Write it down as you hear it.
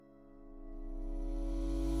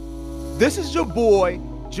This is your boy,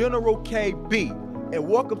 General KB, and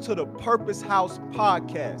welcome to the Purpose House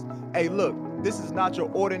Podcast. Hey, look, this is not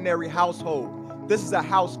your ordinary household. This is a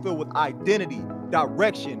house filled with identity,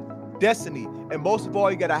 direction, destiny, and most of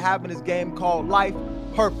all, you gotta have in this game called life,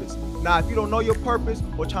 purpose. Now, if you don't know your purpose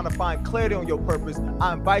or trying to find clarity on your purpose,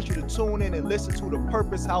 I invite you to tune in and listen to the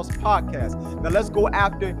Purpose House Podcast. Now, let's go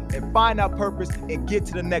after and find our purpose and get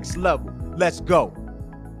to the next level. Let's go.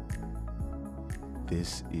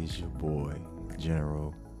 This is your boy,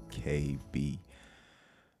 General KB.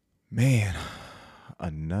 Man,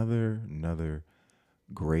 another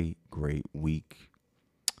great week.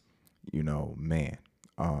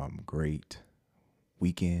 Great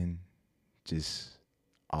weekend. Just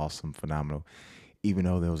awesome, phenomenal. Even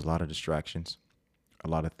though there was a lot of distractions, a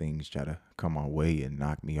lot of things try to come my way and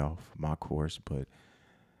knock me off my course, but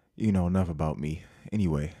enough about me.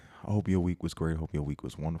 Anyway, I hope your week was great. I hope your week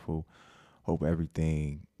was wonderful. Hope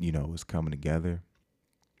everything, is coming together.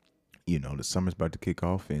 The summer's about to kick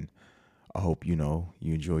off, and I hope, you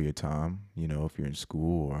enjoy your time, if you're in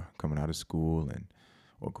school or coming out of school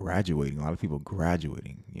or graduating. A lot of people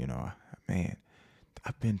graduating, man,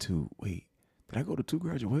 did I go to 2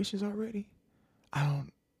 graduations already? No.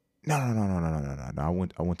 I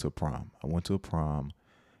went to a prom. I went to a prom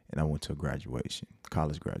and I went to a graduation,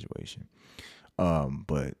 college graduation.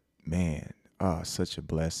 But man, such a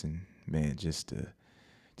blessing. Man,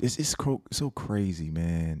 it's so crazy,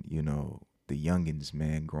 man. The youngins,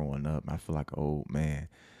 man, growing up. I feel like an old man.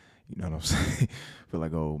 You know what I'm saying? I feel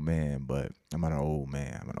like an old man, but I'm not an old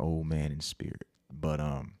man. I'm an old man in spirit. But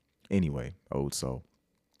anyway, old soul.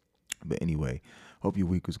 But anyway, hope your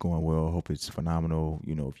week was going well. Hope it's phenomenal.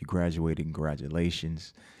 If you graduated,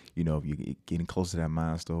 congratulations. If you're getting close to that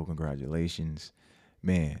milestone, congratulations.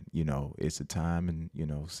 Man, it's a time and,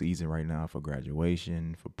 season right now for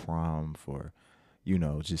graduation, for prom, for,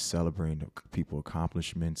 just celebrating the people's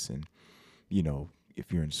accomplishments. And,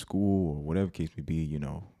 if you're in school or whatever case may be,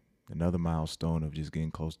 another milestone of just getting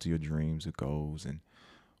close to your dreams or goals and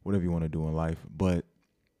whatever you want to do in life. But,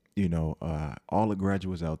 all the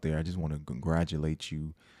graduates out there, I just want to congratulate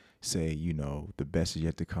you, say, the best is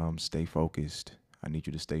yet to come. Stay focused. I need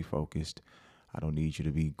you to stay focused. I don't need you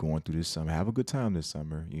to be going through this summer. Have a good time this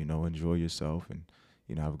summer, enjoy yourself and,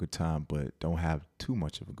 have a good time, but don't have too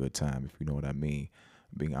much of a good time, if you know what I mean.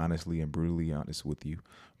 Being honestly and brutally honest with you.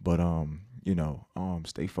 But,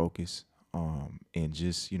 stay focused. And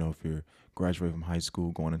just, if you're graduating from high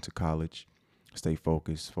school, going into college, stay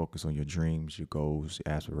focused. Focus on your dreams, your goals,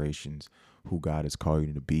 your aspirations, who God has called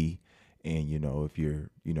you to be. And, if you're,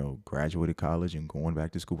 graduated college and going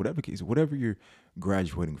back to school, whatever you're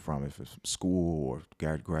graduating from, if it's school or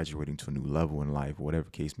graduating to a new level in life, whatever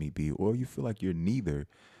case may be, or you feel like you're neither,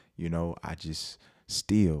 I just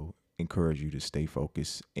still encourage you to stay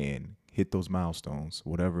focused and hit those milestones,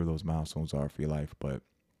 whatever those milestones are for your life. But,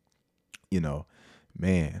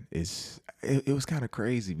 man, it was kind of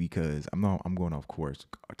crazy because I'm going off course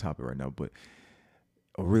topic right now, but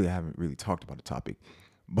I haven't really talked about the topic.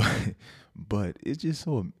 But it's just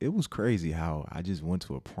it was crazy how I just went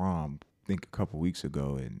to a prom, I think a couple weeks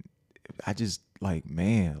ago, and I just I'm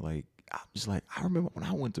just like, I remember when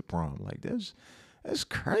I went to prom, like that's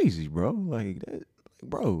crazy, bro.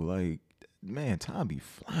 Man, time be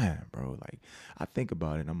flying, bro. Like I think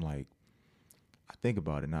about it and I'm like,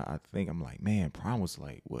 I'm like, man, prom was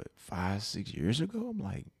like what, 5-6 years ago? I'm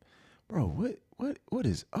like, bro, what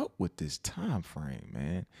is up with this time frame,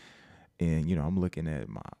 man? And, I'm looking at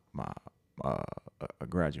my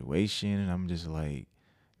graduation and I'm just like,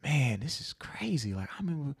 man, this is crazy. Like, I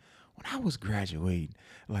remember when I was graduating,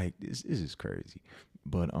 like this is crazy.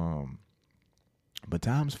 But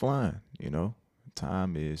time's flying,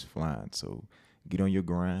 time is flying. So get on your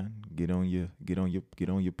grind, get on your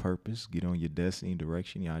purpose, get on your destiny,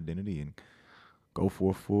 direction, your identity, and go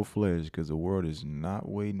for full-fledged because the world is not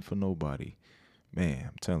waiting for nobody. Man,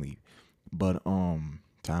 I'm telling you. But,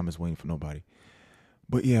 time is waiting for nobody.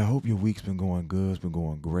 But yeah, I hope your week's been going good. It's been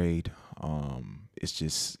going great. It's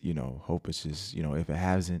just, hope it's just, if it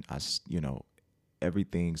hasn't,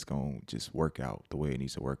 everything's going to just work out the way it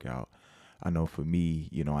needs to work out. I know for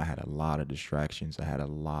me, I had a lot of distractions. I had a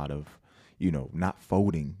lot of, not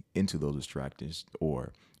folding into those distractions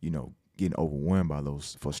or, getting overwhelmed by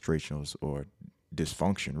those frustrations or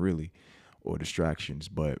dysfunction really, or distractions.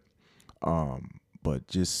 But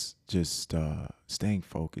just staying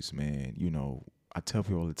focused, man. I tell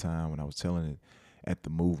people all the time, when I was telling it at the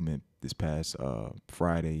movement this past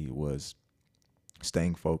Friday, was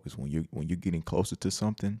staying focused. When you're getting closer to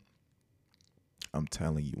something, I'm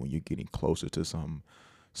telling you, when you're getting closer to something,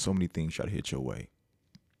 so many things try to hit your way.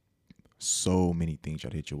 So many things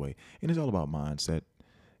try to hit your way. And it's all about mindset.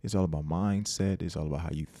 It's all about mindset. It's all about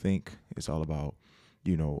how you think. It's all about,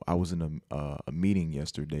 I was in a meeting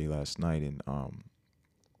yesterday, last night, and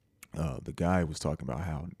the guy was talking about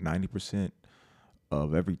how 90%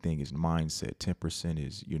 of everything is mindset. 10%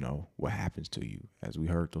 is, what happens to you. As we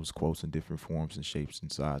heard those quotes in different forms and shapes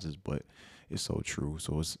and sizes, but it's so true.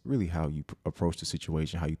 So it's really how you approach the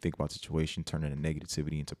situation, how you think about the situation, turning the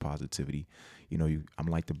negativity into positivity. I'm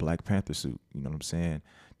like the Black Panther suit. You know what I'm saying?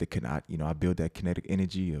 I build that kinetic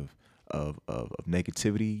energy of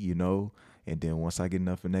negativity. And then once I get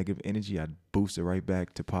enough of negative energy, I boost it right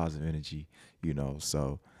back to positive energy.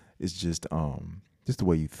 So it's just the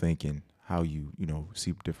way you think and how you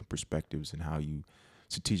see different perspectives and how you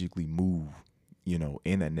strategically move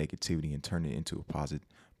in that negativity and turn it into a positive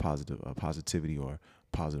positivity or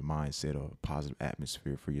positive mindset or positive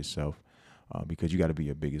atmosphere for yourself, because you got to be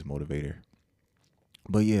your biggest motivator.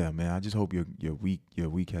 But yeah, man, I just hope your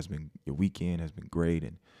weekend has been great,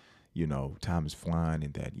 and time is flying,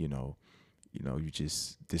 and that you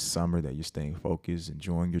just this summer that you're staying focused,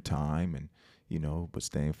 enjoying your time, and but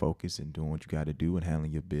staying focused and doing what you got to do and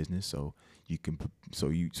handling your business, so you can so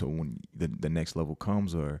when the next level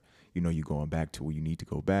comes, or you're going back to where you need to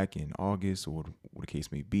go back in August, or what the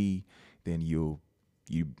case may be, then you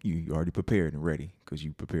already prepared and ready, because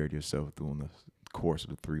you prepared yourself during the course of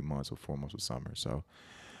the 3 months or 4 months of summer. So,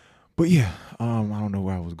 but yeah, I don't know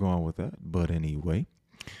where I was going with that, but anyway,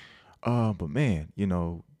 but man,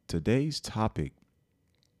 today's topic,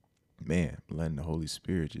 man, letting the Holy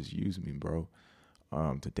Spirit just use me, bro.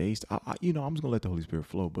 I'm just gonna let the Holy Spirit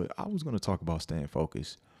flow, but I was gonna talk about staying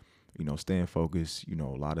focused. Staying focused. A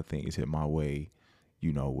lot of things hit my way.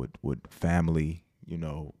 With family.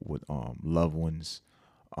 With loved ones.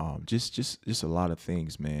 Just a lot of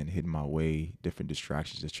things, man, hitting my way. Different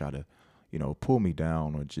distractions that try to, pull me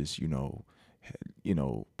down, or just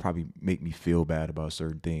probably make me feel bad about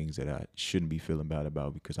certain things that I shouldn't be feeling bad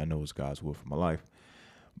about, because I know it's God's will for my life.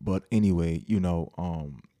 But anyway,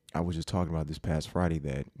 I was just talking about this past Friday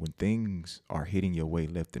that when things are hitting your way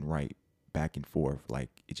left and right, back and forth, like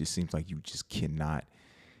it just seems like you just cannot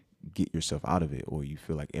get yourself out of it, or you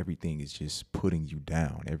feel like everything is just putting you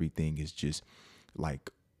down. Everything is just like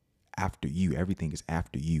after you. Everything is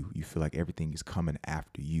after you. You feel like everything is coming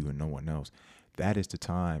after you and no one else. That is the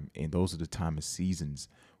time, and those are the time and seasons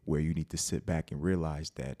where you need to sit back and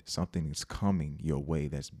realize that something is coming your way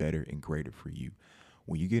that's better and greater for you.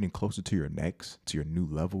 When you're getting closer to your new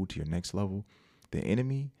level, to your next level, the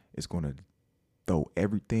enemy is going to throw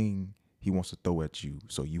everything he wants to throw at you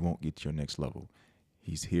so you won't get to your next level.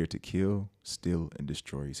 He's here to kill, steal, and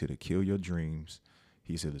destroy. He's here to kill your dreams.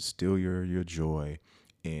 He's here to steal your joy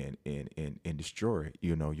and destroy,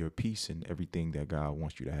 your peace and everything that God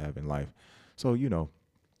wants you to have in life. So,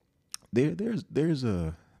 there's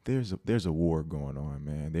a war going on,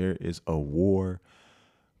 man. There is a war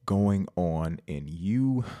going on, and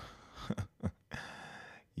you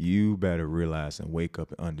better realize and wake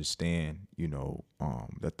up and understand,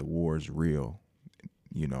 that the war is real,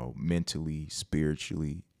 mentally,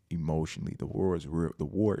 spiritually, emotionally. The war is real. The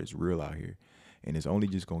war is real out here, and it's only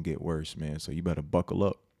just gonna get worse, man. So you better buckle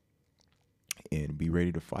up and be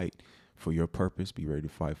ready to fight for your purpose. Be ready to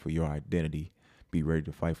fight for your identity. Be ready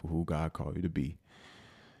to fight for who God called you to be,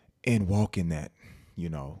 and walk in that,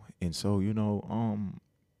 And so,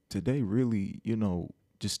 today really,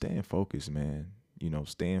 just staying focused, man.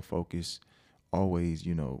 Staying focused, always,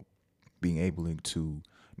 being able to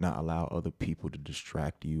not allow other people to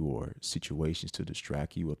distract you, or situations to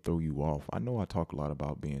distract you or throw you off. I know I talk a lot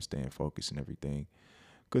about staying focused and everything,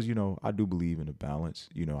 because I do believe in a balance.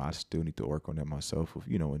 I still need to work on that myself of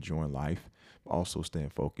enjoying life, but also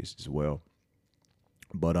staying focused as well.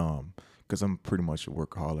 But because I'm pretty much a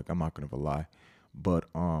workaholic, I'm not gonna lie. But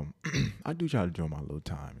I do try to enjoy my little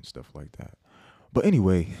time and stuff like that. But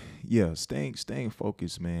anyway, yeah, staying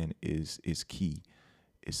focused, man, is key,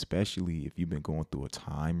 especially if you've been going through a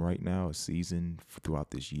time right now, a season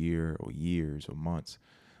throughout this year or years or months,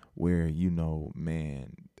 where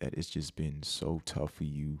man, that it's just been so tough for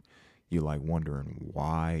you. You're like wondering,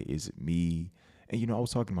 why is it me? And I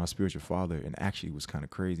was talking to my spiritual father, and actually it was kind of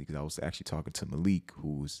crazy, because I was actually talking to Malik,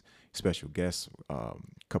 who was special guest a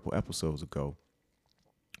couple episodes ago,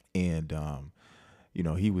 and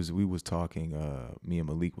we was talking, me and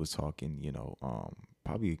Malik was talking,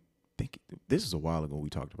 probably think this is a while ago we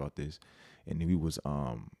talked about this, and he was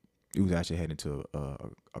actually heading to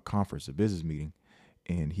a conference, a business meeting,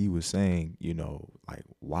 and he was saying, like,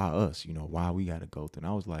 why us? Why we got to go through? And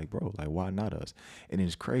I was like, bro, like, why not us? And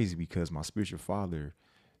it's crazy, because my spiritual father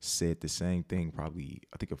said the same thing probably,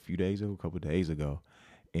 I think, a few days ago, a couple of days ago.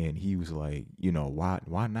 And he was like,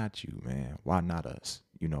 why not you, man? Why not us?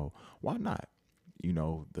 Why not?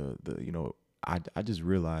 I just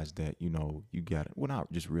realized that, you got it. Well,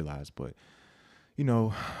 not just realized, but, you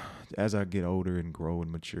know, as I get older and grow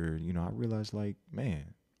and mature, I realize like,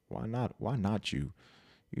 man, why not? Why not you?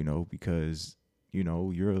 Because, you're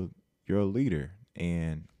a leader,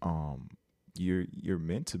 and you're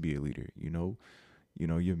meant to be a leader,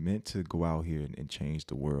 you're meant to go out here and change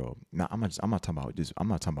the world. Now, I'm not talking about just, I'm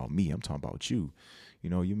not talking about me. I'm talking about you.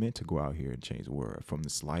 You're meant to go out here and change the world, from the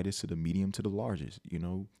slightest to the medium to the largest.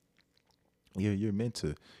 You're meant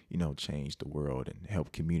to, change the world and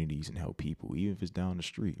help communities and help people, even if it's down the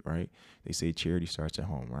street, right? They say charity starts at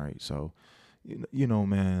home, right? So,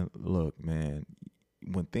 man, look, man,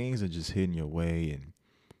 when things are just hitting your way and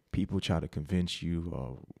people try to convince you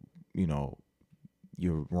of, you know,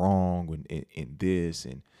 you're wrong in this,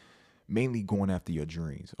 and mainly going after your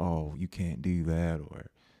dreams. Oh, you can't do that, or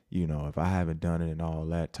if I haven't done it and all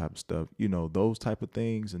that type of stuff, those type of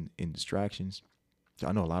things and distractions.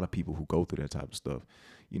 I know a lot of people who go through that type of stuff.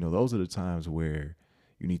 Those are the times where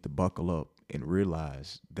you need to buckle up and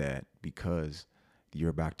realize that, because you're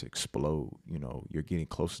about to explode, you're getting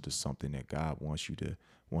closer to something that God wants you to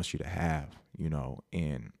have,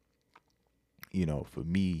 and for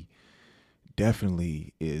me,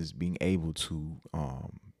 definitely is being able to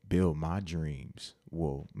build my dreams.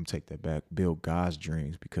 Well, I'm gonna take that back. Build God's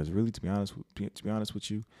dreams, because really, to be honest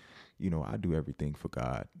with you, I do everything for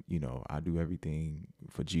God. I do everything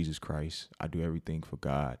for Jesus Christ. I do everything for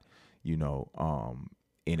God. You know,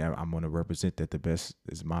 and I'm gonna represent that the best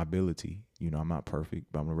is my ability. I'm not perfect,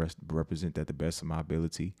 but I'm gonna represent that the best of my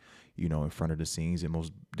ability. In front of the scenes, and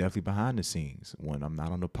most definitely behind the scenes, when I'm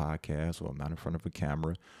not on the podcast, or I'm not in front of a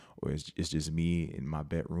camera, or it's just me in my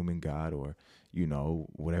bedroom and God, or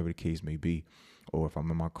whatever the case may be, or if I'm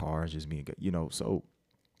in my car, it's just me and God. So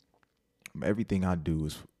everything I do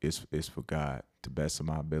is for God, to best of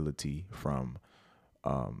my ability, from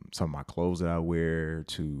some of my clothes that I wear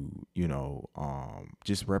to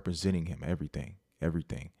just representing Him, everything,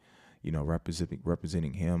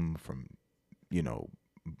 representing Him, from you know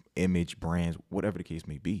image, brands, whatever the case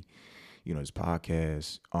may be. His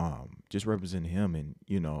podcast, just representing Him, and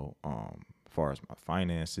as far as my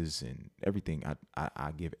finances and everything,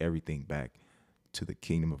 I give everything back to the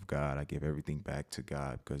kingdom of God. I give everything back to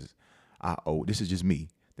God, because I owe. This is just me.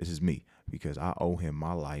 This is me, because I owe Him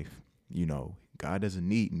my life. God doesn't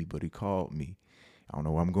need me, but He called me. I don't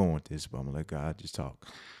know where I'm going with this, but I'm gonna let God just talk.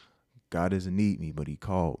 God doesn't need me, but He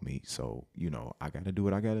called me. So I gotta do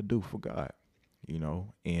what I gotta do for God. And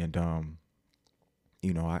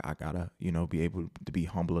I gotta be able to be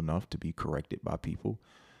humble enough to be corrected by people.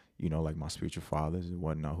 Like my spiritual fathers and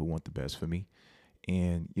whatnot, who want the best for me.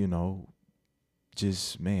 And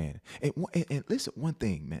just, man, and listen, one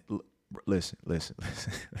thing, man. Listen, listen.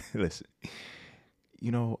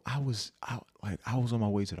 I was on my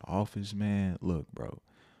way to the office, man. Look, bro,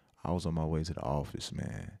 I was on my way to the office,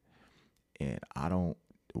 man. And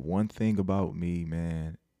one thing about me,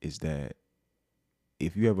 man, is that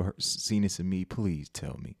if you ever seen this in me, please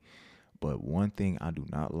tell me. But one thing I do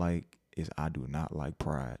not like is, I do not like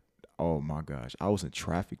pride. Oh my gosh. I was in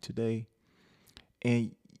traffic today,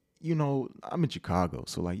 and I'm in Chicago.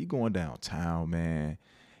 So like, you going downtown, man.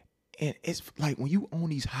 And it's like, when you on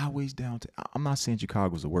these highways downtown, I'm not saying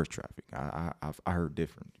Chicago's the worst traffic. I heard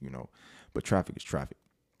different, but traffic is traffic.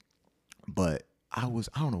 But I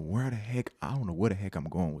don't know where the heck I'm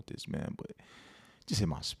going with this, man. But just in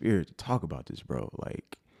my spirit to talk about this, bro.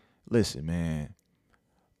 Like, listen, man,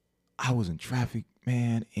 I was in traffic,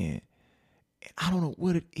 man, and I don't know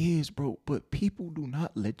what it is, bro, but people do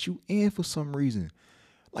not let you in for some reason.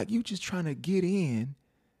 Like, you just trying to get in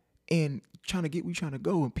and trying to get where you trying to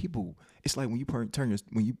go, and people, it's like when you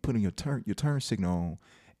when you put in your turn signal on,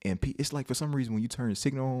 and it's like, for some reason, when you turn your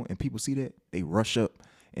signal on and people see that, they rush up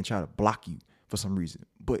and try to block you for some reason.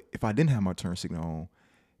 But if I didn't have my turn signal on,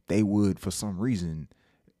 they would, for some reason,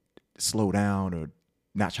 slow down or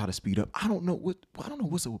not try to speed up. I don't know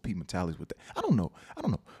what's up with people mentalities with that. I don't know.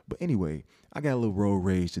 But anyway, I got a little road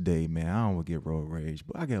rage today, man. I don't want to get road rage,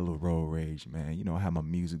 but I got a little road rage, man. I have my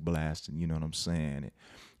music blasting, you know what I'm saying?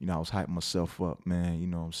 And, I was hyping myself up, man, you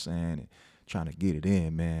know what I'm saying? And trying to get it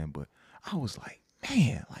in, man. But I was like,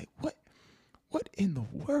 man, like, what in the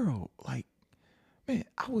world? Like, man,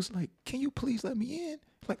 I was like, can you please let me in?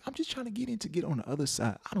 Like, I'm just trying to get in, to get on the other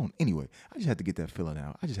side. Anyway, I just had to get that feeling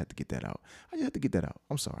out. I just had to get that out.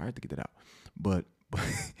 I'm sorry, I had to get that out. But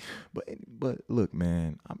look,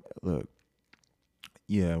 man,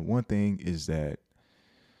 yeah, one thing is that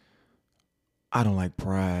I don't like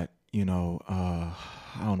pride. I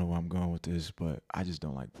don't know where I'm going with this, but I just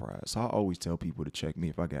don't like pride. So I always tell people to check me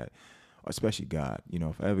if I got, especially God.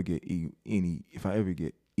 If I ever get if I ever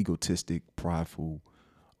get egotistic, prideful,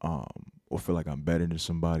 or feel like I'm better than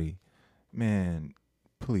somebody, man,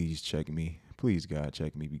 please check me. Please, God,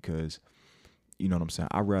 check me because you know what I'm saying.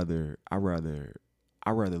 I rather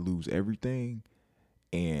lose everything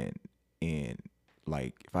and and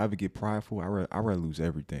like if I ever get prideful, I rather lose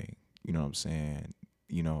everything. You know what I'm saying?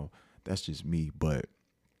 You know, that's just me. But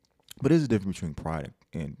there's a difference between pride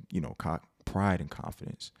and pride and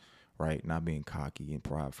confidence, right? Not being cocky and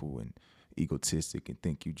prideful and egotistic and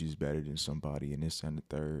think you just better than somebody and this and the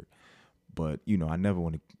third. But I never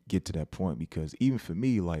want to get to that point because even for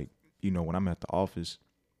me, like when I'm at the office,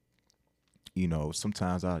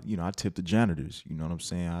 sometimes I tip the janitors. You know what I'm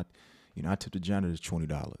saying? I tipped the janitors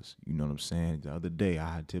 $20. You know what I'm saying? The other day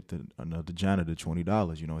I had tipped another janitor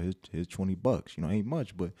 $20. His $20. Ain't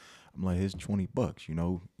much, but I'm like, here's $20.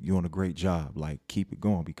 You're doing a great job. Like, keep it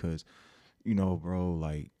going because, bro,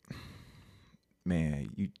 like, man,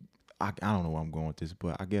 I don't know where I'm going with this,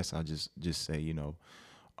 but I guess I just say,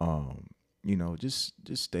 um, just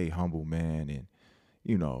stay humble, man, and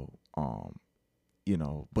you know, um,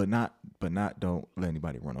 but not don't let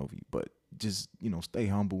anybody run over you. But just stay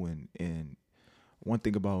humble and one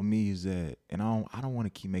thing about me is that, and I don't want to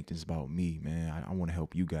keep making this about me, man. I want to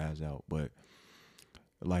help you guys out, but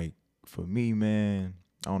like for me, man,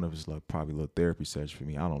 I don't know if it's like probably a little therapy session for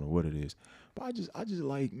me. I don't know what it is, but I just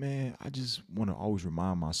like, man, I just want to always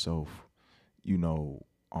remind myself,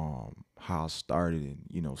 how I started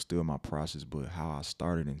and still my process, but how I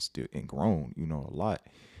started and still and grown, a lot,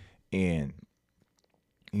 and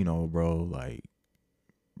bro,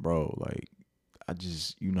 like I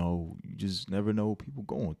just, you just never know what people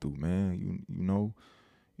going through, man.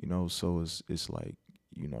 So it's like,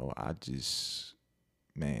 I just,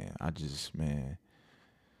 man, I just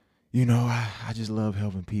love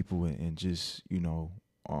helping people and just,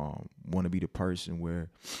 want to be the person where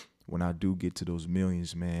when I do get to those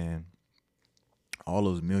millions, man, all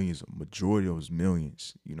those millions, majority of those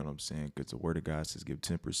millions, you know what I'm saying? Because the word of God says give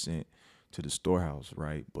 10% to the storehouse,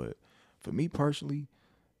 right? But for me personally,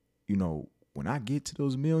 when I get to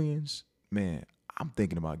those millions, man, I'm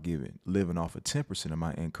thinking about living off of 10% of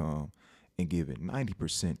my income and giving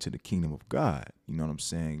 90% to the kingdom of God. You know what I'm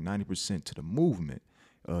saying? 90% to the movement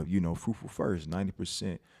of, Fruitful First,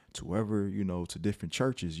 90% to whoever, to different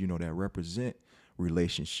churches, that represent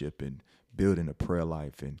relationship and building a prayer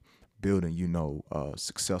life and building,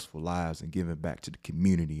 successful lives and giving back to the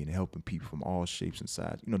community and helping people from all shapes and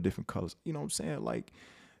sizes, different colors. You know what I'm saying? Like,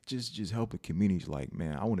 just helping communities. Like,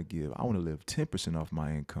 man, I want to live 10% off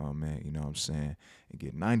my income, man, you know what I'm saying, and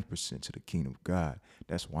get 90% to the kingdom of God.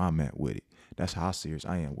 That's where I'm at with it. That's how serious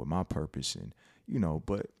I am with my purpose. And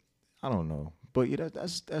but I don't know, but yeah,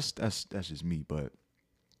 that's just me. But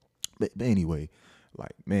anyway,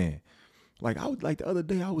 like, man, like I would, like, the other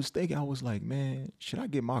day I was thinking, I was like, man, should I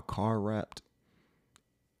get my car wrapped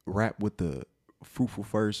with the Fruitful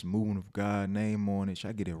First Movement of God name on it? Should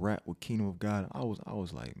I get it wrapped with Kingdom of God? I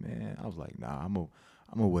was like, man, I was like, nah, I'm gonna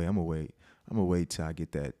wait till I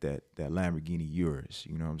get that Lamborghini yours.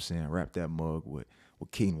 You know what I'm saying? Wrap that mug with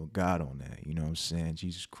Kingdom of God on that. You know what I'm saying?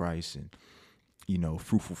 Jesus Christ and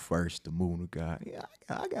Fruitful First, the Movement of God. Yeah,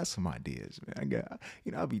 I got some ideas, man.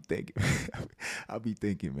 I'll be thinking, I'll be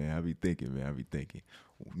thinking, man. I'll be thinking, man. I'll be thinking.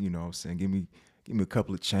 You know what I'm saying? Give me a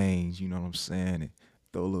couple of chains. You know what I'm saying? And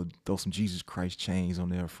throw some Jesus Christ chains on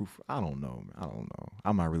there. I don't know, man. I don't know.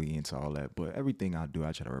 I'm not really into all that, but everything I do,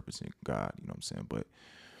 I try to represent God. You know what I'm saying? But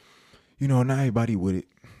not everybody with it.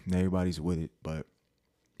 Not everybody's with it, but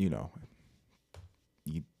you know,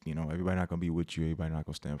 everybody not gonna be with you. Everybody not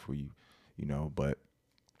gonna stand for you. But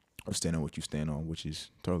or stand on what you stand on, which is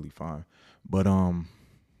totally fine. But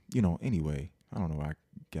anyway, I don't know where I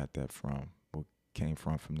got that from, what came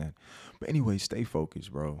from that. But anyway, stay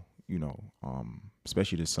focused, bro.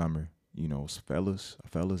 Especially this summer. Fellas,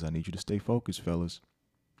 I need you to stay focused, fellas.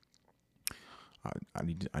 I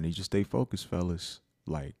need you to stay focused, fellas.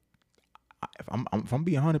 Like, if I'm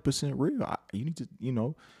being 100% real, you need to,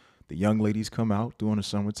 the young ladies come out during the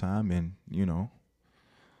summertime, and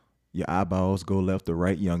your eyeballs go left or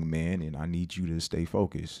right, young man, and I need you to stay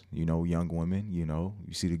focused. Young women, you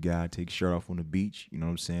see the guy take his shirt off on the beach, you know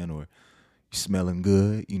what I'm saying, or you smelling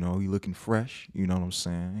good, you looking fresh, you know what I'm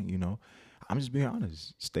saying, I'm just being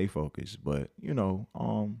honest. Stay focused, but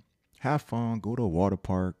have fun. Go to a water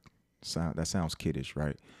park. That sounds kiddish,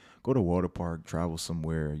 right? Go to a water park, travel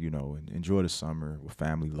somewhere, and enjoy the summer with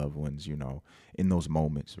family, loved ones, in those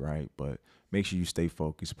moments, right? But make sure you stay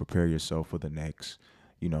focused. Prepare yourself for the next.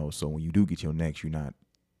 So when you do get your next, you're not,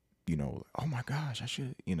 oh my gosh, I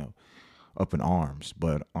should, up in arms.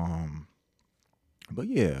 But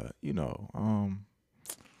yeah,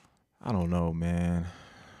 I don't know, man.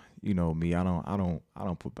 You know me, I don't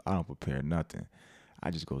prepare nothing. I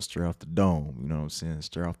just go straight off the dome. You know what I'm saying?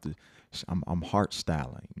 Straight off the. I'm heart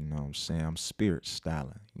styling. You know what I'm saying? I'm spirit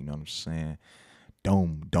styling. You know what I'm saying?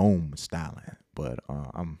 Dome styling. But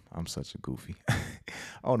I'm such a goofy. I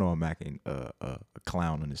don't know. I'm acting a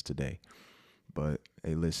clown on this today. But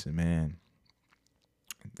hey, listen, man.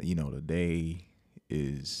 The day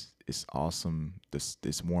is it's awesome.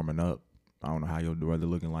 This warming up. I don't know how your weather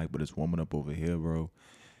looking like, but it's warming up over here, bro.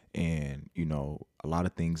 And a lot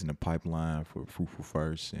of things in the pipeline for Fruitful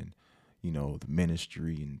First, and the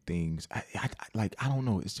ministry and things. I don't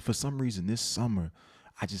know. It's for some reason this summer,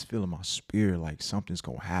 I just feel in my spirit like something's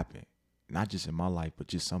gonna happen, not just in my life, but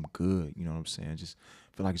just some good. You know what I'm saying? Just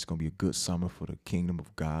feel like it's gonna be a good summer for the kingdom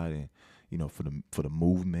of God, and for the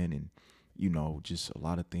movement, and just a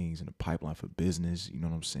lot of things in the pipeline for business. You know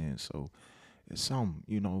what I'm saying? So it's some,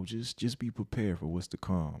 just be prepared for what's to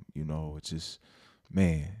come. It's just,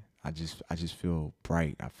 man, I just feel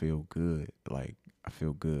bright. I feel good. Like I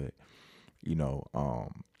feel good.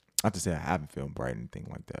 Not to say I haven't felt bright or anything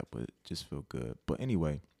like that, but just feel good. But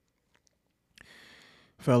anyway,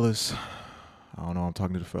 fellas, I don't know. I'm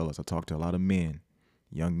talking to the fellas. I talk to a lot of men,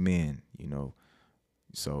 young men.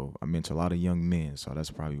 So I'm into a lot of young men. So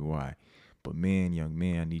that's probably why. But men, young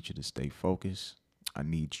men, I need you to stay focused. I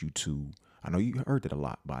need you to. I know you heard that a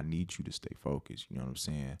lot, but I need you to stay focused. You know what I'm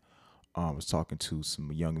saying? I was talking to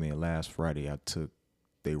some young men last Friday.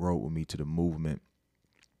 They rode with me to the movement.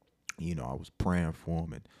 I was praying for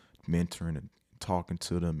them and mentoring and talking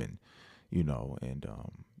to them, and they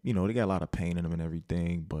got a lot of pain in them and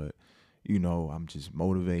everything, but I'm just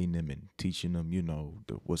motivating them and teaching them,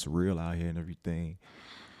 what's real out here and everything.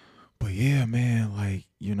 But yeah, man, like,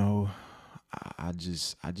 I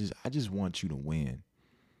just want you to win.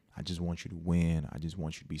 I just want you to win. I just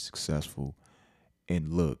want you to be successful.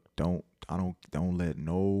 And look, don't let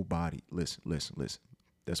nobody listen.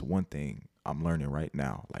 That's one thing I'm learning right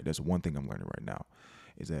now. Like that's one thing I'm learning right now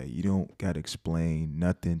is that you don't gotta explain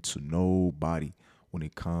nothing to nobody when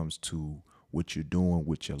it comes to what you're doing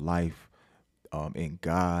with your life, and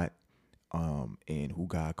God, and who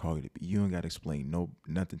God called you to be. You don't gotta explain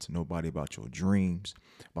nothing to nobody about your dreams,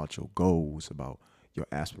 about your goals, about your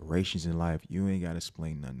aspirations in life. You ain't gotta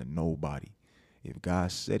explain nothing to nobody. If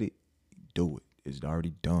God said it, do it. It's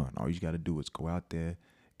already done. All you got to do is go out there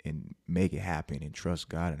and make it happen and trust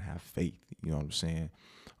God and have faith. You know what I'm saying?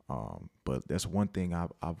 But that's one thing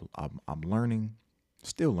I'm learning,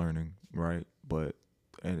 still learning, right? But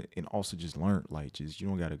and also just learn, like, just you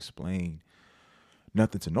don't got to explain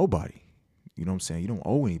nothing to nobody. You know what I'm saying? You don't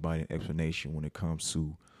owe anybody an explanation when it comes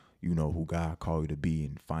to who God called you to be,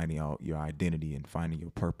 and finding out your identity and finding your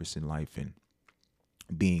purpose in life, and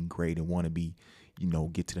being great and want to be,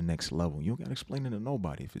 get to the next level. You don't got to explain it to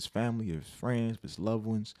nobody. If it's family, if it's friends, if it's loved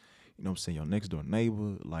ones, you know what I'm saying, your next door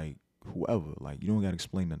neighbor, like whoever, like you don't got to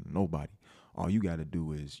explain it to nobody. All you got to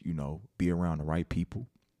do is, be around the right people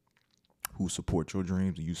who support your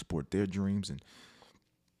dreams and you support their dreams, and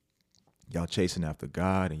y'all chasing after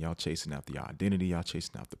God, and y'all chasing after your identity, y'all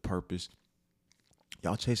chasing after purpose.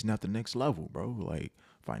 Y'all chasing after the next level, bro. Like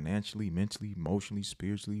financially, mentally, emotionally,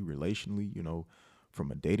 spiritually, relationally,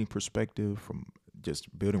 from a dating perspective, from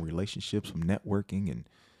just building relationships, from networking, and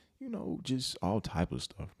just all type of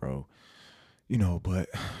stuff, bro. But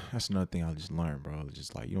that's another thing I just learned, bro. It's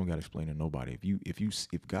just like you don't gotta explain to nobody.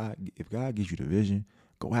 If God gives you the vision,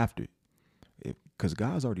 go after it. Because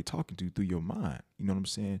God's already talking to you through your mind. You know what I'm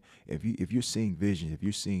saying? If you're seeing vision, if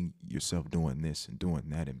you're seeing yourself doing this and doing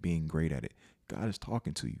that and being great at it, God is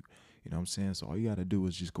talking to you. You know what I'm saying? So all you gotta do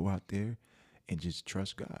is just go out there and just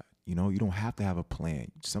trust God. You don't have to have a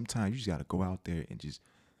plan. Sometimes you just gotta go out there and just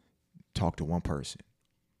talk to one person,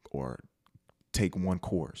 or take one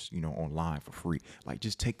course, online for free. Like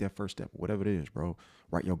just take that first step, whatever it is, bro.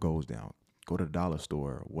 Write your goals down. Go to the dollar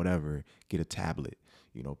store or whatever. Get a tablet,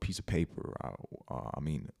 piece of paper.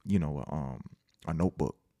 A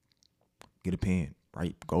notebook. Get a pen.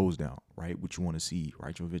 Write goals down. Write what you want to see.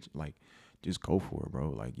 Write your vision. Like, just go for it, bro.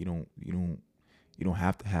 Like you don't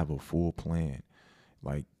have to have a full plan.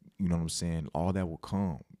 Like, you know what I'm saying? All that will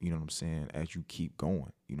come, you know what I'm saying, as you keep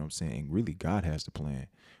going. You know what I'm saying? And really, God has the plan.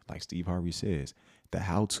 Like Steve Harvey says, the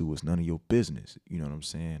how to is none of your business. You know what I'm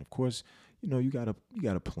saying? Of course, you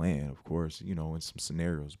gotta plan, of course, in some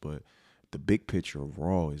scenarios, but the big picture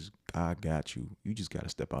overall is God got you. You just gotta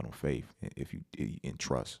step out on faith, if you and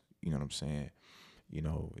trust. You know what I'm saying?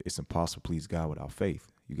 It's impossible to please God without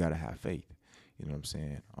faith. You gotta have faith. You know what I'm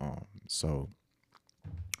saying? So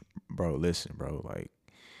bro, listen, bro. Like,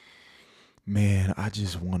 man, I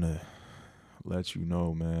just want to let you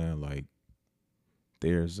know, man. Like,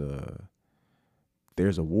 there's a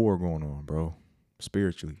there's a war going on, bro.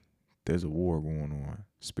 Spiritually, there's a war going on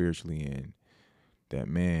spiritually, and that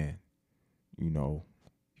man, you know,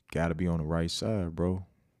 you gotta be on the right side, bro.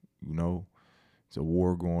 You know, there's a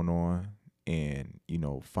war going on, and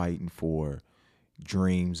fighting for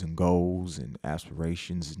dreams and goals and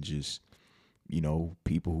aspirations, and just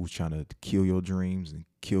people who's trying to kill your dreams and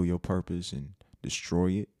kill your purpose and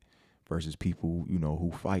destroy it, versus people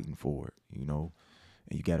who fighting for it. And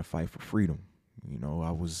you got to fight for freedom.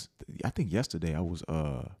 I think yesterday I was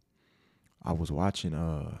watching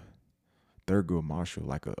Thurgood Marshall,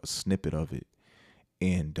 like a snippet of it,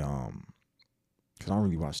 and because I don't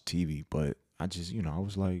really watch TV, but I just I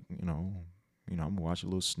was like I'm gonna watch a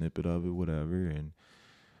little snippet of it, whatever, and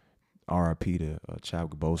R.I.P. to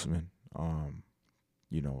Chadwick Boseman.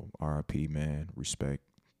 R.I.P. man, respect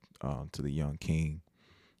to the young king.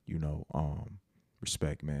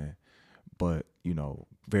 Respect, man. But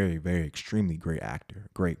very, very, extremely great actor,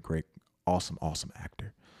 great, awesome, awesome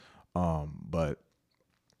actor. But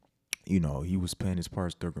he was playing his part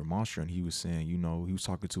as Thurgood Marshall, and he was saying, he was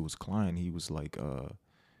talking to his client. He was like,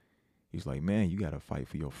 man, you gotta fight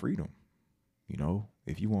for your freedom.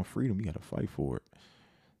 If you want freedom, you gotta fight for it.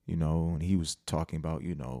 And he was talking about,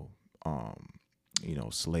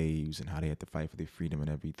 slaves and how they had to fight for their freedom and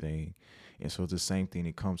everything. And so it's the same thing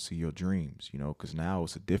that comes to your dreams, because now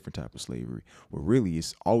it's a different type of slavery. Well, really,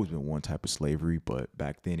 it's always been one type of slavery, but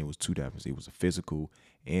back then it was two types. It was a physical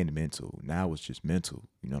and mental. Now it's just mental.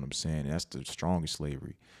 You know what I'm saying? And that's the strongest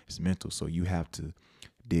slavery. It's mental. So you have to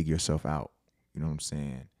dig yourself out. You know what I'm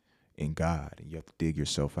saying? In God. And you have to dig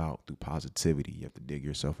yourself out through positivity. You have to dig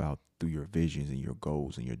yourself out through your visions and your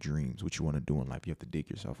goals and your dreams, what you want to do in life. You have to dig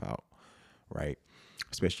yourself out, right?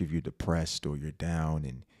 Especially if you're depressed or you're down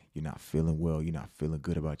and you're not feeling well, you're not feeling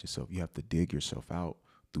good about yourself. You have to dig yourself out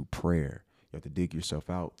through prayer. You have to dig yourself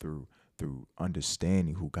out through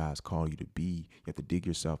understanding who God's called you to be. You have to dig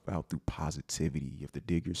yourself out through positivity. You have to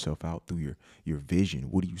dig yourself out through your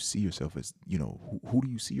vision. What do you see yourself as? Who do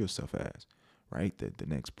you see yourself as? Right? The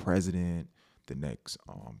next president, the next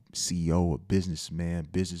CEO, a businessman,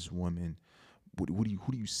 businesswoman. Who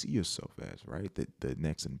do you see yourself as? Right? The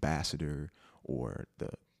next ambassador, or the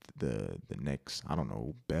next, I don't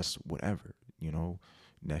know, best whatever.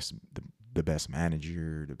 Next the best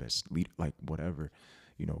manager, the best leader, like whatever.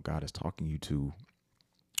 God is talking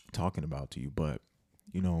about to you. But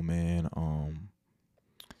man,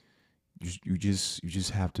 you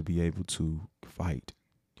just have to be able to fight.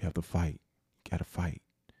 You have to fight. You gotta fight.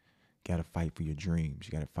 You gotta fight for your dreams.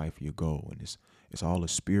 You gotta fight for your goal. And it's all a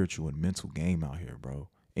spiritual and mental game out here, bro.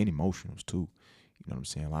 And emotionals too. You know what I'm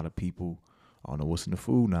saying? A lot of people, I don't know what's in the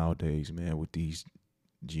food nowadays, man, with these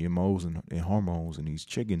GMOs and hormones and these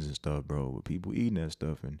chickens and stuff, bro. With people eating that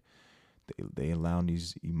stuff, and they allow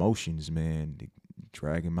these emotions, man, to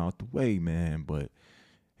drag them out the way, man. But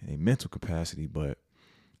in a mental capacity, but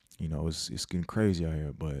it's getting crazy out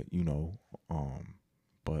here. But you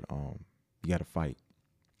gotta fight.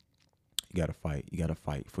 You gotta fight. You gotta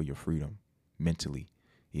fight for your freedom, mentally,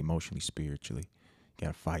 emotionally, spiritually. You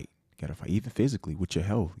gotta fight. You gotta fight, even physically with your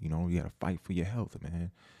health. You gotta fight for your health,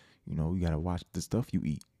 man. You gotta watch the stuff you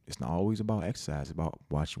eat. It's not always about exercise. It's about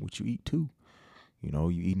watching what you eat too. You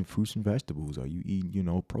eating fruits and vegetables, or you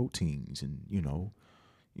eating, proteins, and you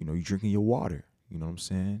drinking your water. You know what I'm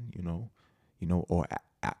saying? Or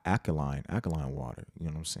alkaline water. You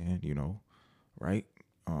know what I'm saying? Right?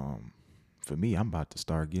 For me, I'm about to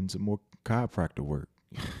start getting some more chiropractor work.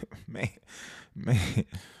 man,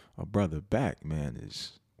 my brother back, man,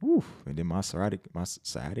 is woof. And then my sciatic,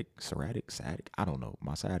 I don't know,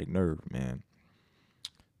 my sciatic nerve, man,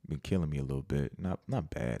 been killing me a little bit. Not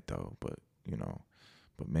bad though, but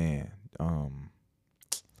man,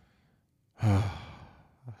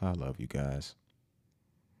 I love you guys.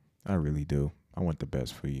 I really do. I want the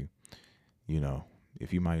best for you.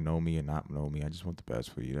 If you might know me or not know me, I just want the best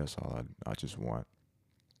for you. That's all I just want.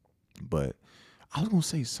 But I was gonna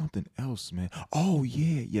say something else, man. Oh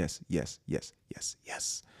yeah, yes.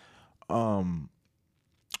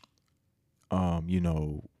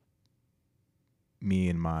 Me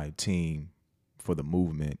and my team for the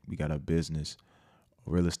movement, we got a business, a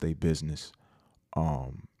real estate business.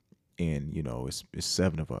 And it's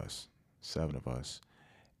seven of us,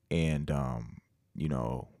 and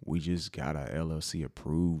we just got our LLC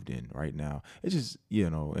approved, and right now it's just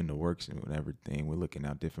in the works and everything. We're looking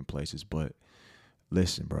out different places, but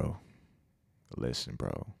listen, bro.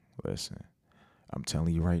 I'm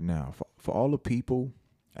telling you right now, for all the people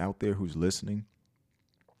out there who's listening,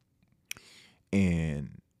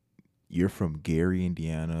 and you're from Gary,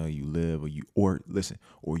 Indiana, you live or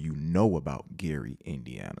you know about Gary,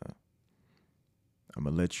 Indiana, I'm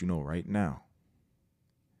gonna let you know right now.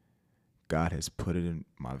 God has put it in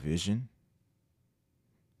my vision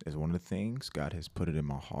as one of the things. God has put it in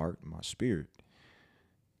my heart, my spirit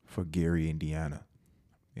for Gary, Indiana.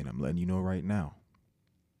 And I'm letting you know right now.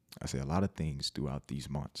 I say a lot of things throughout these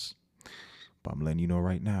months, but I'm letting you know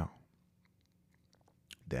right now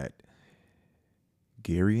that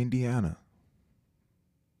Gary, Indiana,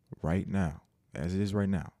 right now, as it is right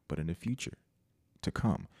now, but in the future to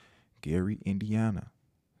come, Gary, Indiana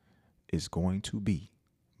is going to be,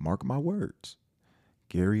 mark my words,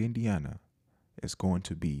 Gary, Indiana is going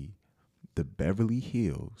to be the Beverly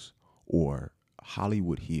Hills or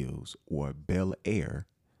Hollywood Hills or Bel Air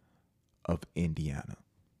of Indiana.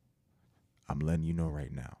 I'm letting you know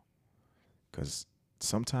right now, because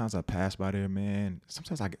sometimes I pass by there, man.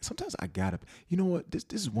 Sometimes I gotta. You know what? This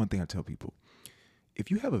is one thing I tell people.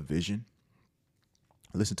 If you have a vision,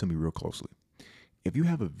 listen to me real closely. If you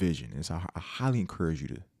have a vision, I highly encourage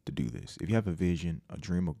you to do this. If you have a vision, a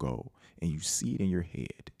dream, a goal, and you see it in your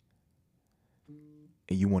head,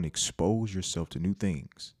 and you want to expose yourself to new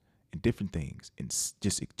things and different things, and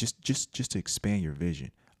just to expand your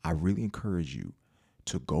vision, I really encourage you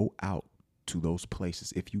to go out to those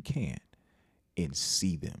places if you can and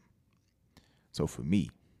see them. So for me,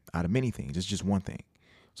 out of many things, it's just one thing.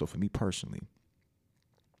 So for me personally,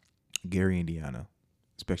 Gary, Indiana,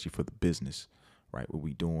 especially for the business, right, what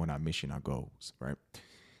we doing, our mission, our goals, right,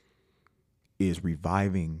 is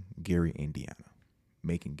reviving Gary, Indiana,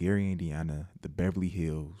 making Gary, Indiana the Beverly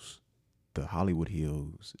Hills, the Hollywood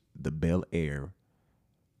Hills, the Bel Air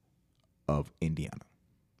of Indiana,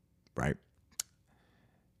 right?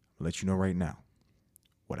 I'll let you know right now.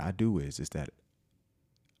 What I do is that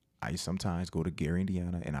I sometimes go to Gary,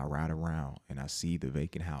 Indiana, and I ride around and I see the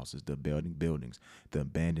vacant houses, the buildings, the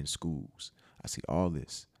abandoned schools. I see all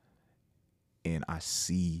this, and I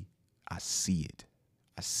see it. I see it.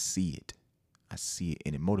 I see it,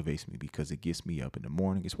 and it motivates me because it gets me up in the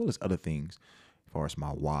morning, as well as other things, as far as my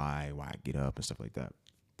why I get up and stuff like that.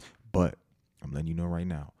 But I'm letting you know right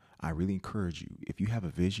now, I really encourage you, if you have a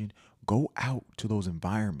vision, go out to those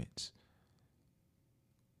environments.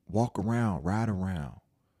 Walk around, ride around.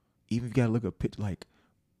 Even if you gotta look at a picture, like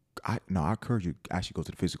I encourage you to actually go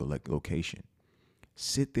to the physical location.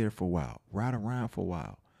 Sit there for a while, ride around for a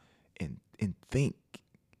while, and think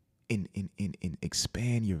and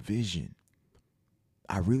expand your vision.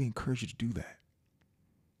 I really encourage you to do that.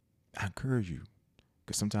 I encourage you.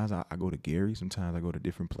 Because sometimes I go to Gary, sometimes I go to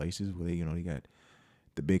different places where they got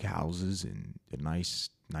the big houses and the nice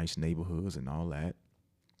neighborhoods and all that.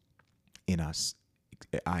 And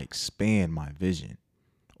I expand my vision.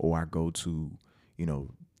 Or I go to,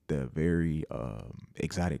 the very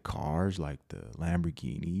exotic cars like the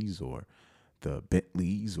Lamborghinis or the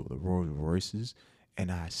Bentleys or the Rolls Royces,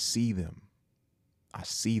 and I see them. I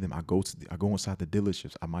go inside the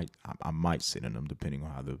dealerships. I might sit in them depending on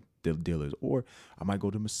how the deal is, or I might go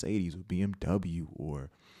to Mercedes or BMW or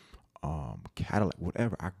Cadillac,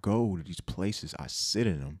 whatever. I go to these places. I sit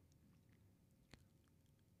in them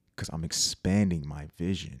because I'm expanding my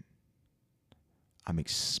vision. I'm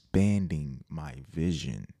expanding my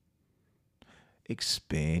vision.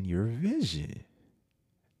 Expand your vision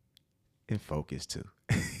and focus too.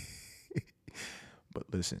 But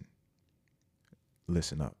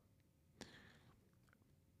listen up.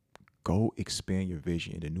 Go expand your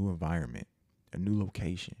vision in a new environment, a new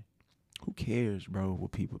location. Who cares, bro?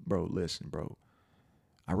 What people, bro, listen, bro.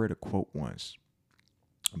 I read a quote once.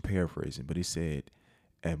 I'm paraphrasing, but it said,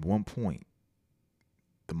 at one point,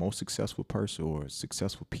 the most successful person or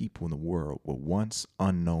successful people in the world were once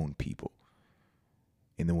unknown people.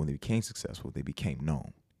 And then when they became successful, they became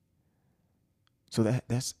known. So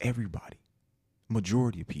that's everybody.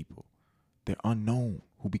 Majority of people. They're unknown.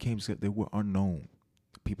 Who became successful? They were unknown.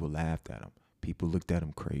 People laughed at them. People looked at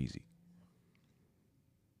them crazy.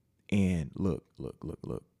 And look.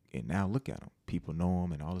 And now look at them. People know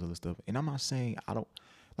them and all this other stuff. And I'm not saying I don't.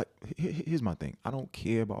 Like, here's my thing. I don't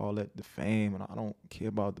care about all that, the fame, and I don't care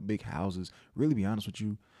about the big houses. Really, be honest with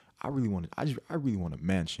you, I really want a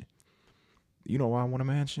mansion. You know why I want a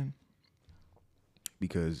mansion?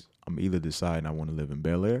 Because I'm either deciding I want to live in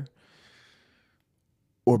Bel Air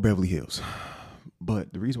or Beverly Hills.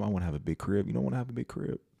 But the reason why I want to have a big crib, you don't want to have a big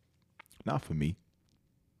crib? Not for me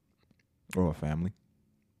or a family.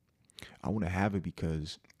 I want to have it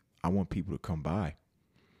because I want people to come by,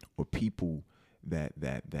 or people that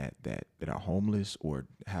are homeless or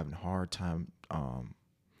having a hard time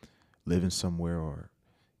living somewhere, or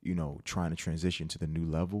trying to transition to the new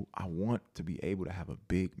level, I want to be able to have a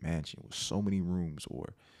big mansion with so many rooms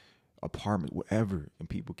or apartment, whatever, and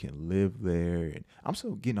people can live there. And I'm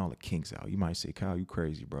still getting all the kinks out. You might say, Kyle, you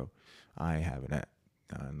crazy, bro. I ain't having that.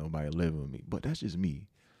 Nobody living with me. But that's just me.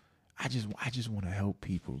 I just want to help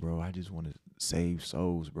people, bro. I just want to save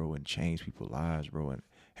souls, bro, and change people's lives, bro, and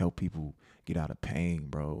help people get out of pain,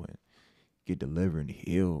 bro, and get delivered and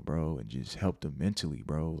healed, bro, and just help them mentally,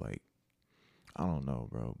 bro. Like, I don't know,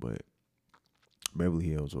 bro, but Beverly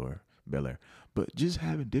Hills or Bel Air, but just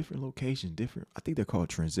having different locations, different. I think they're called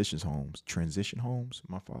transition homes. Transition homes.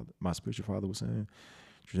 My spiritual father was saying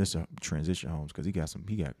transition homes because he got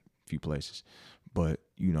a few places, but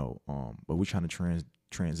but we're trying to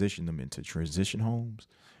transition them into transition homes.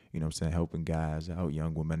 You know what I'm saying? Helping guys out,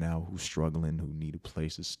 young women out who's struggling, who need a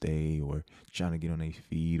place to stay or trying to get on their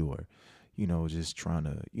feet or, just trying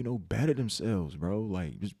to, better themselves, bro.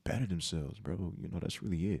 Like, just better themselves, bro. That's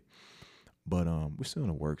really it. But we're still in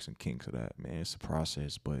the works and kinks of that, man. It's a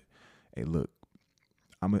process. But hey, look,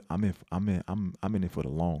 I'm in it for the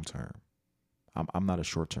long term. I'm not a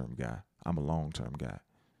short term guy. I'm a long term guy.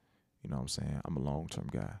 You know what I'm saying? I'm a long term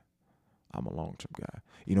guy.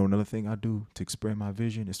 Another thing I do to expand my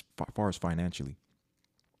vision as far as financially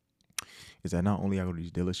is that not only I go to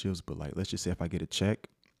these dealerships, but like, let's just say if I get a check,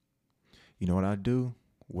 you know what I do?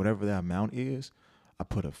 Whatever that amount is, I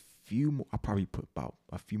probably put about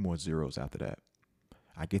a few more zeros after that.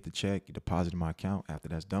 I get the check, deposit in my account. After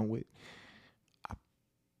that's done with,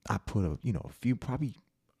 I put a few, probably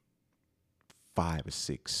 5 or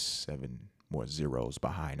 6, 7 more zeros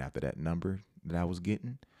behind after that number that I was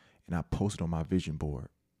getting. And I post it on my vision board.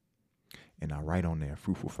 And I write on there,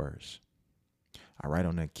 fruitful first. I write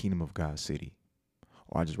on that Kingdom of God city.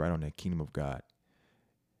 Or I just write on that Kingdom of God.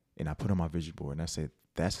 And I put on my vision board and I said,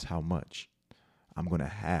 that's how much I'm going to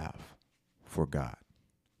have for God,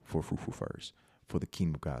 for fruitful first, for the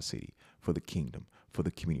Kingdom of God city, for the kingdom, for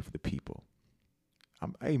the community, for the people.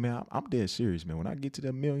 I'm dead serious, man. When I get to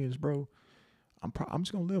the millions, bro, I'm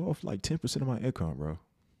just going to live off like 10% of my income, bro.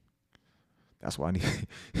 That's why I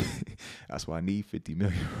need 50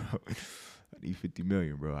 million, bro. I need 50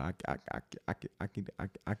 million, bro. I can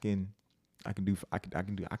do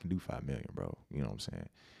 5 million, bro. You know what I'm saying?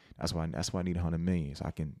 That's why I need 100 million. So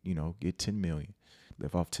I can, get 10 million,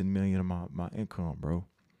 live off 10 million of my income, bro.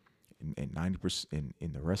 And 90%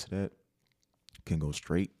 and the rest of that can go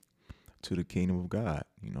straight to the kingdom of God.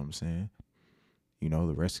 You know what I'm saying? The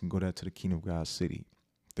rest can go to the kingdom of God city.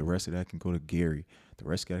 The rest of that can go to Gary. The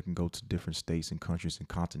rest of that can go to different states and countries and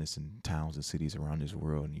continents and towns and cities around this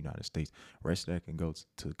world in the United States. The rest of that can go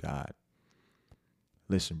to God.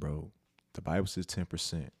 Listen, bro, the Bible says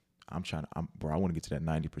 10%. I want to get to that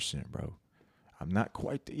 90%, bro. I'm not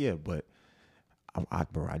quite there yet, but I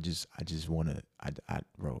just want to,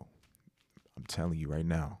 bro, I'm telling you right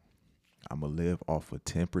now, I'm going to live off of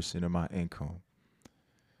 10% of my income.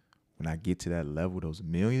 When I get to that level, those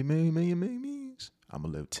millions, I'm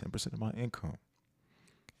going to live 10% of my income.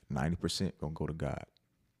 90% going to go to God.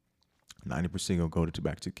 90% going to go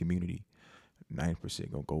back to the community.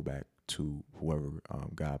 90% going to go back to whoever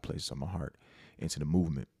God places on my heart, into the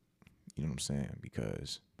movement. You know what I'm saying?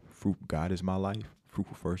 Because God is my life.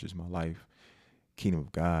 Fruitful First is my life. Kingdom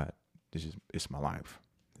of God, it's my life.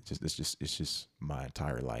 It's just my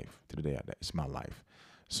entire life. To the day it's my life.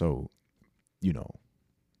 So,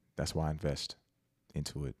 that's why I invest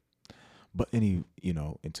into it. But into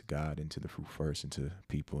God, into the fruit first, into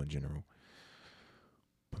people in general.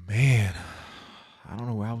 But man, I don't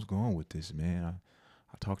know where I was going with this, man.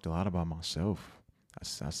 I talked a lot about myself.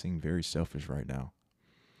 I seem very selfish right now.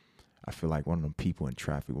 I feel like one of them people in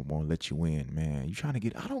traffic would want to let you in, man.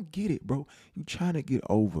 I don't get it, bro. You trying to get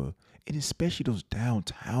over. And especially those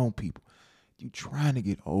downtown people. You trying to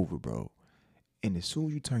get over, bro. And as soon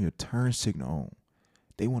as you turn your turn signal on,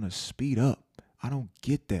 they want to speed up. I don't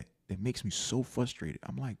get that. It makes me so frustrated.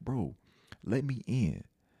 I'm like, bro, let me in.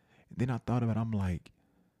 And then I thought about it. I'm like,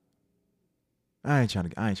 I ain't trying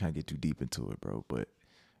to get too deep into it, bro. But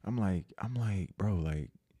I'm like, bro, like,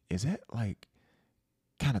 is that like,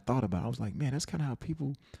 kind of thought about it. I was like, man, that's kind of how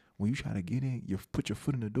people, when you try to get in, you put your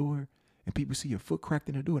foot in the door and people see your foot cracked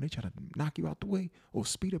in the door and they try to knock you out the way or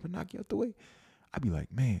speed up and knock you out the way. I'd be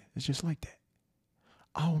like, man, it's just like that.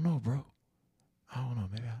 I don't know, bro. I don't know.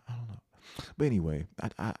 Maybe I don't know. But anyway,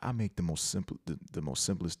 I make the most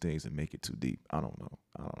simplest things and make it too deep. I don't know.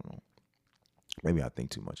 Maybe I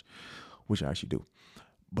think too much, which I actually do.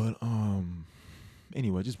 But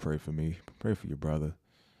anyway, just pray for me. Pray for your brother.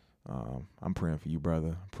 I'm praying for you, brother.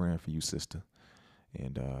 I'm praying for you, sister.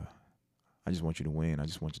 And I just want you to win. I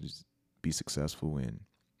just want you to be successful and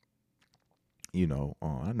I know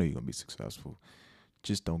you're gonna be successful.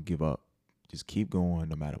 Just don't give up. Just keep going,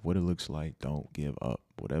 no matter what it looks like. Don't give up.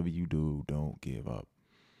 Whatever you do, don't give up.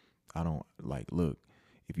 I don't like look,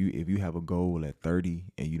 if you have a goal at 30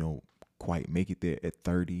 and you don't quite make it there at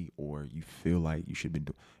 30, or you feel like you should be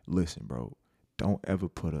doing, listen, bro, don't ever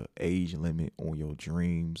put a age limit on your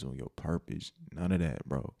dreams or your purpose. None of that,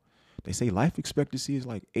 bro. They say life expectancy is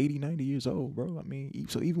like 80, 90 years old, bro. I mean,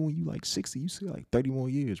 so even when you like 60, you still like 30 more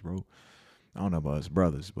years, bro. I don't know about us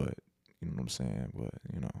brothers, but you know what I'm saying? But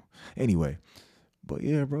anyway, but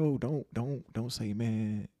yeah, bro, don't say,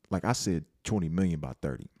 man, like I said 20 million by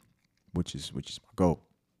 30, which is my goal.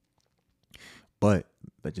 But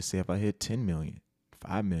let's just say if I hit 10 million,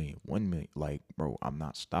 5 million, 1 million, like, bro, I'm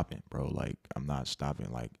not stopping, bro. Like, I'm not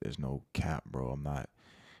stopping. Like, there's no cap, bro. I'm not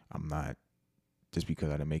just because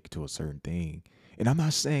I didn't make it to a certain thing. And I'm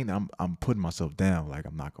not saying that I'm putting myself down, like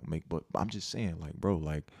I'm not gonna make, but I'm just saying, like, bro,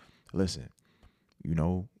 like, listen, you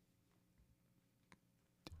know,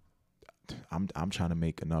 I'm trying to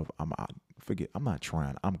make enough. I'm not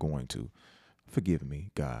trying. I'm going to. Forgive me,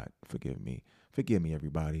 God. Forgive me. Forgive me,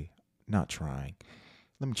 everybody. Not trying.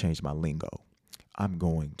 Let me change my lingo. I'm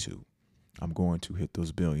going to. I'm going to hit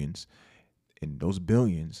those billions. And those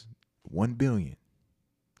billions, 1 billion,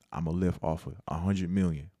 I'm gonna live off of 100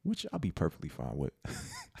 million, which I'll be perfectly fine with.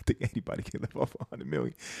 I think anybody can live off 100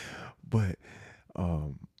 million. But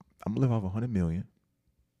I'm gonna live off 100 million,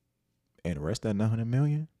 and the rest of that 900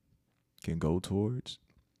 million can go towards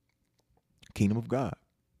kingdom of God,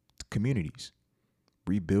 communities,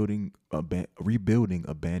 rebuilding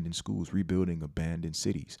abandoned schools, rebuilding abandoned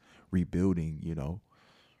cities, rebuilding,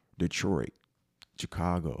 Detroit,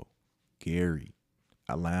 Chicago, Gary,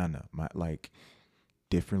 Atlanta, like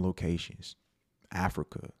different locations,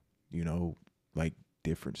 Africa, like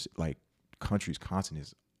different like countries,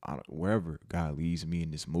 continents, wherever God leads me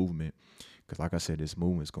in this movement. Because like I said, this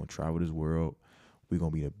movement is gonna travel this world. We're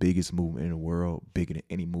gonna be the biggest movement in the world, bigger than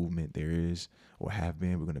any movement there is or have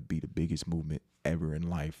been. We're gonna be the biggest movement ever in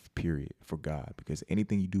life, period, for God. Because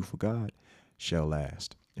anything you do for God shall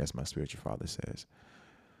last. As my spiritual father says.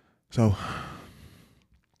 So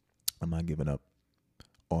I'm not giving up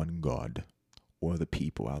on God or the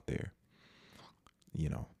people out there,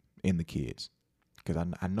 and the kids. Because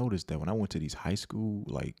I noticed that when I went to these high school,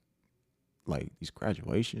 like these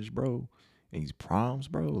graduations, bro, and these proms,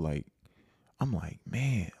 bro, like, I'm like,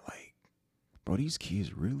 man, like, bro, these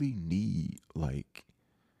kids really need, like,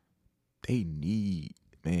 they need,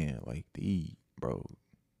 man, like, they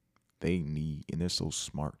need, and they're so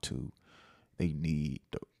smart too. They need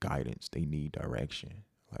the guidance. They need direction.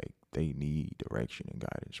 Like, they need direction and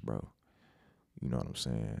guidance, bro. You know what I'm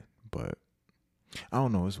saying? But I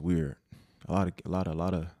don't know. It's weird. A lot of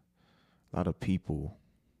people,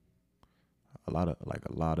 a lot of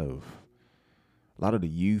the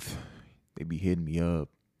youth, they be hitting me up,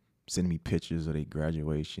 sending me pictures of their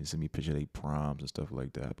graduation, sending me pictures of their proms and stuff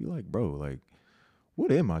like that. I'd be like, bro, like,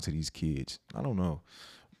 what am I to these kids? I don't know.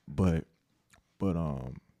 But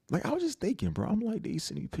like, I was just thinking, bro. I'm like, they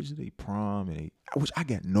send me pictures of their prom, which I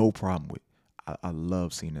got no problem with. I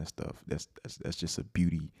love seeing that stuff. That's just a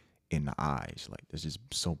beauty in the eyes. Like, that's just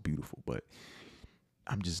so beautiful. But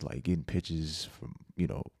I'm just like getting pictures from,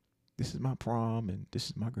 this is my prom and this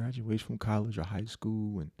is my graduation from college or high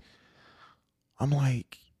school, and I'm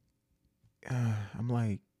like, uh, I'm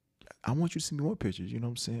like, I want you to send me more pictures. You know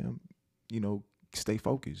what I'm saying? Stay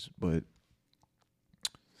focused. But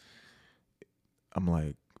I'm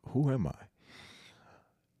like, who am I?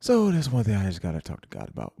 So that's one thing I just gotta talk to God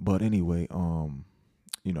about. But anyway, I'm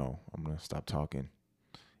gonna stop talking.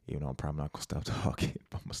 Even though I'm probably not gonna stop talking,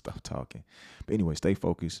 but I'm gonna stop talking. But anyway, stay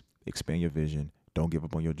focused, expand your vision, don't give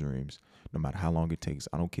up on your dreams, no matter how long it takes.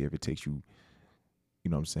 I don't care if it takes you, you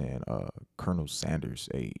know what I'm saying, Colonel Sanders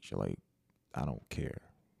age. Like, I don't care.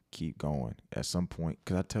 Keep going. At some point,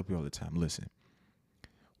 because I tell people all the time, listen,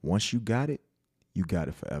 once you got it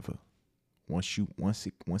forever. Once it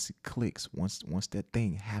clicks, once that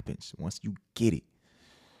thing happens, once you get it,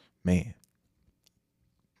 man,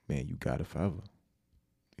 you got it forever.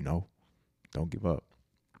 Don't give up,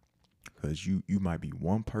 because you might be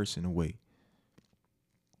one person away,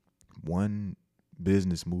 one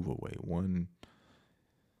business move away,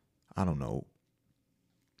 I don't know,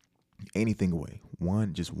 anything away,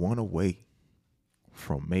 just one away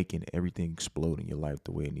from making everything explode in your life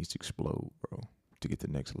the way it needs to explode, bro, to get to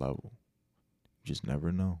the next level. You just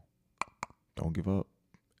never know. Don't give up.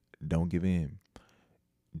 Don't give in.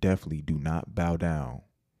 Definitely do not bow down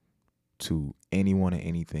to anyone or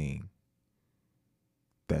anything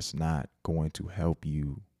that's not going to help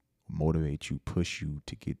you, motivate you, push you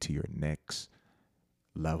to get to your next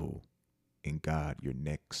level. in God your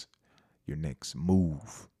next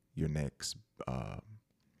move, your next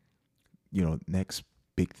next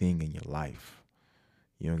big thing in your life.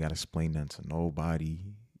 You don't gotta explain that to nobody.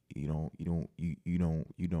 You don't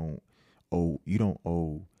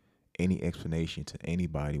owe any explanation to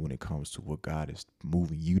anybody when it comes to what God is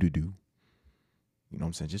moving you to do. You know what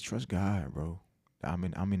I'm saying? Just trust God, bro. I'm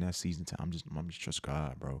in that season time. I'm just trust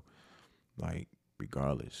God, bro. Like,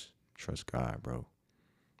 regardless, trust God, bro.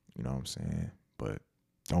 You know what I'm saying? But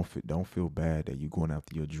don't feel bad that you're going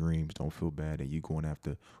after your dreams. Don't feel bad that you're going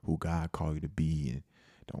after who God called you to be, and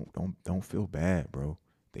don't feel bad, bro.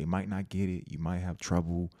 They might not get it. You might have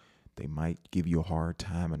trouble. They might give you a hard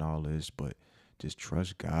time and all this, but just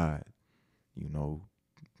trust God. You know,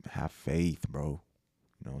 have faith, bro.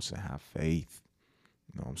 You know what I'm saying? Have faith.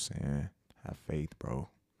 You know what I'm saying? Have faith, bro.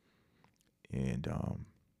 And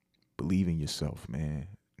believe in yourself, man.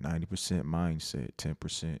 90% mindset,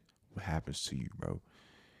 10% what happens to you, bro.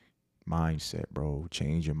 Mindset, bro.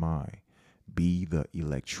 Change your mind. Be the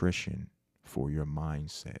electrician for your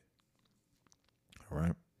mindset. All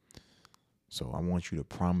right? So I want you to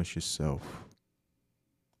promise yourself,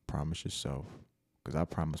 because I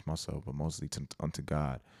promised myself, but mostly unto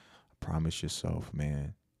God. Promise yourself,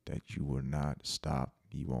 man, that you will not stop.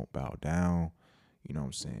 You won't bow down. You know what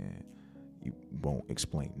I'm saying? You won't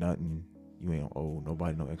explain nothing. You ain't owe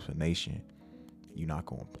nobody no explanation. You're not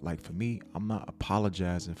going to, like, for me, I'm not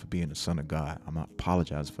apologizing for being a son of God. I'm not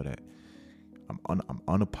apologizing for that. I'm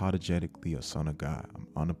unapologetically a son of God. I'm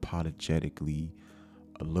unapologetically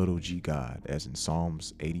a little G God, as in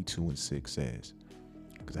Psalms 82:6 says.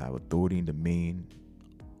 Because I have authority and dominion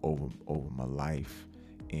over my life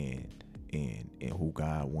and who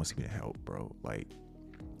God wants me to help, bro. Like,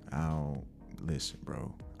 I don't listen,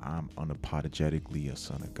 bro. I'm unapologetically a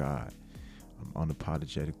son of God. I'm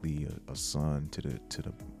unapologetically a son to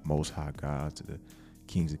the Most High God, to the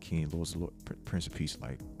Kings of Kings, Lords of Lords, Prince of Peace.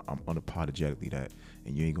 Like, I'm unapologetically that,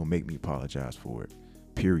 and you ain't gonna make me apologize for it.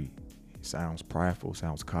 Period. It sounds prideful,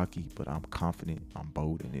 sounds cocky, but I'm confident, I'm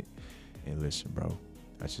bold in it. And listen, bro,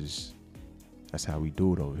 that's how we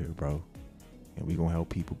do it over here, bro. And we gonna help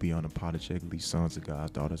people be unapologetically sons of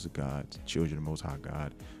God, daughters of God, children of the Most High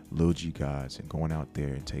God, little G gods, and going out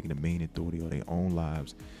there and taking the main authority of their own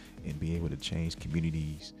lives and be able to change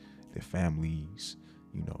communities, their families,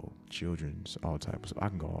 you know, children's, all types. So I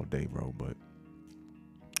can go all day, bro. But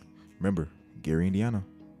remember, Gary, Indiana,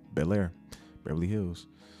 Bel Air, Beverly Hills.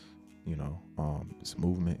 You know, this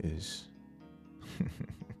movement is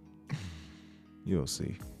you'll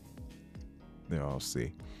see. They'll all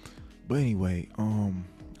see. But anyway,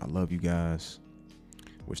 I love you guys.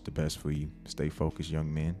 Wish the best for you. Stay focused,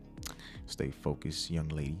 young men. Stay focused, young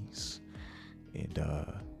ladies. And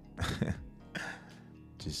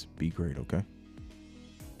just be great, okay?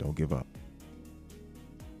 Don't give up.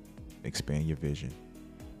 Expand your vision.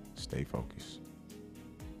 Stay focused.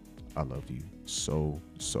 I love you so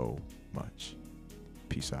much.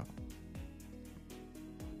 Peace out.